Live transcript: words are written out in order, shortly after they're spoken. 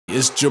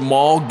is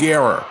Jamaal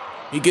Garror.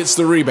 He gets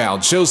the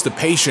rebound, shows the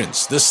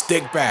patience, the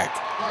stick back.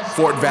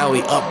 Fort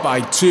Valley up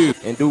by 2.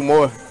 And do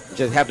more.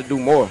 Just have to do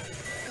more.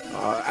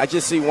 I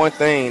just see one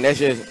thing, that's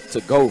just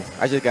to go.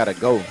 I just got to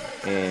go.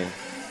 And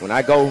when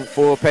I go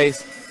full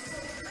pace,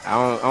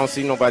 I don't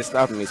see nobody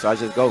stopping me, so I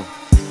just go.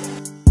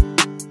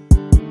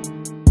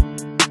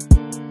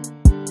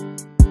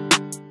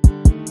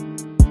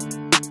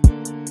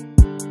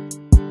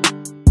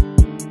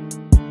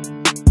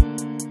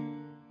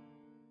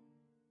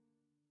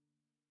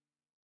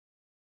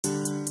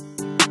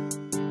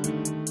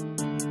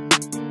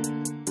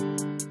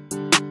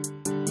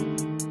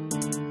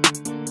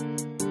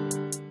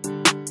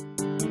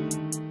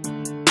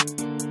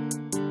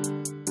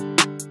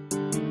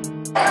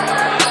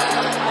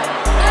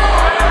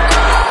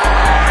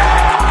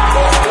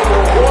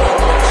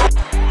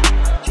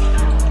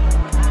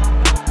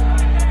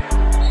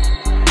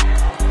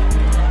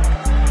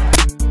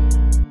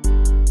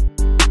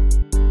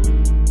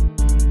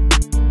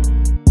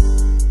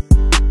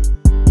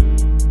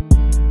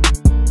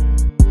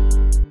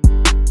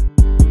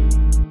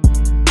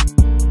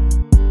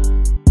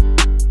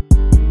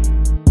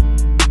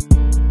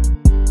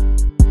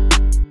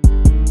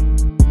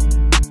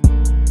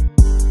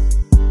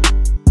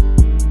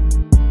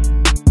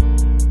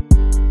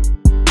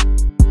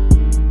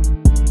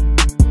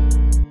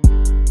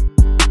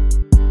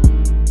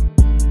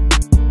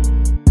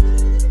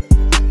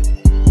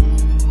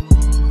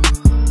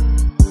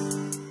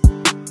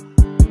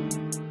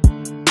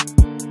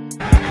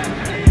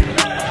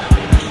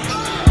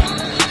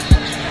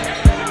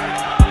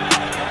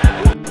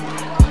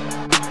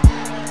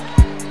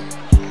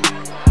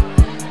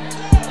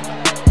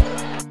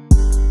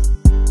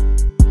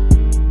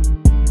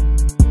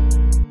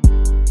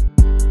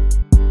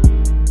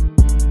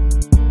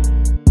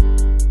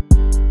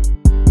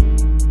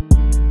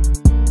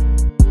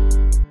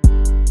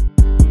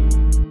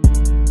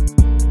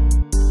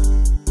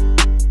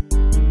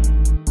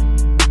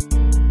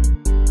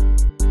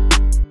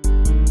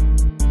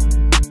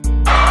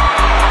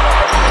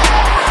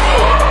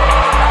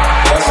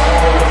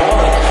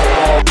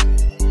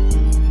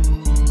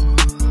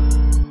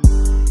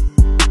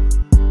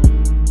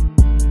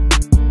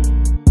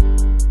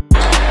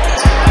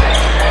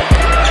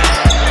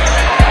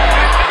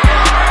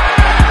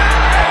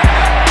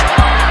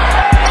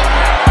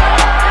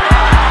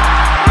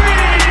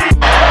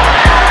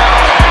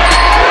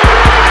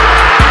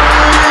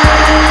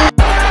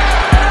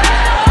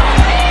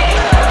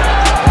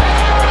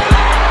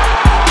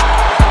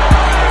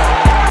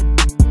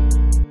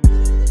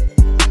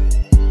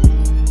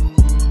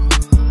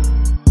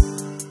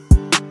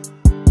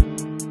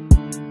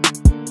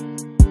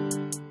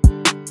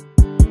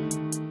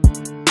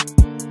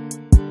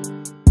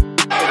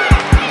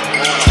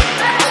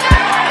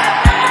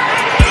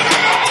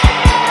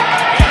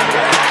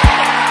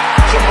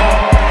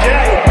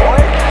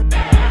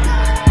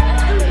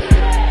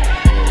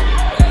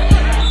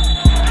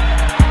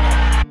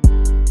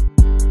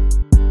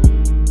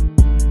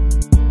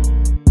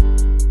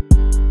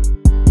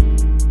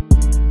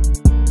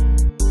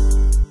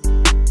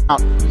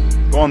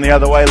 Going the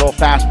other way, a little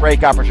fast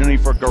break opportunity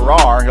for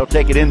Garror. He'll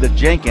take it into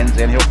Jenkins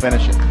and he'll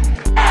finish it.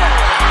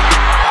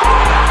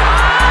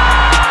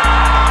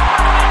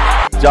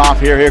 It's off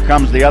here. Here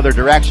comes the other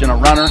direction, a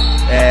runner,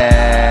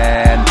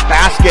 and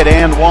basket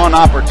and one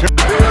opportunity.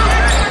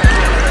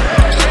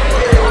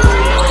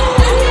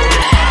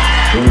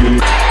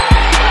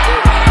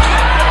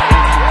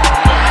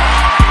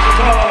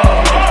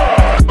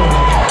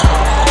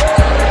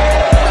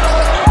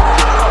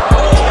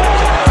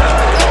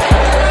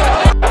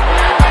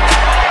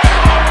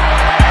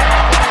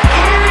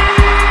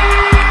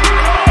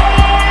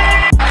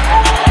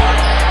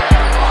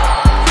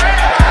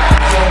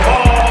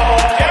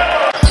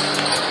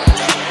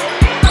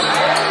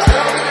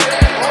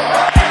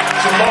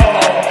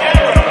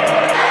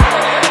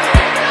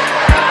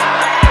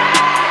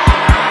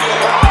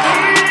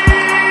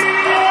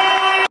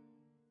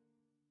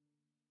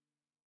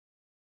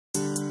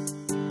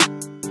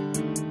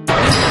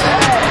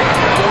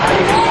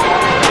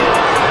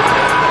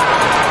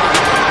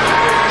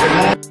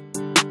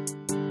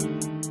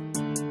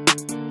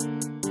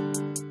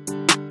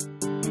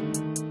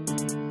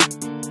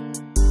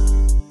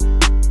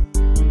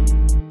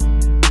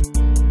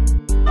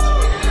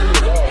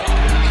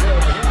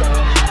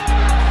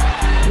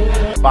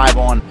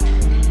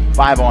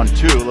 Five on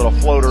 2, a little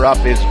floater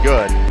up is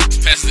good.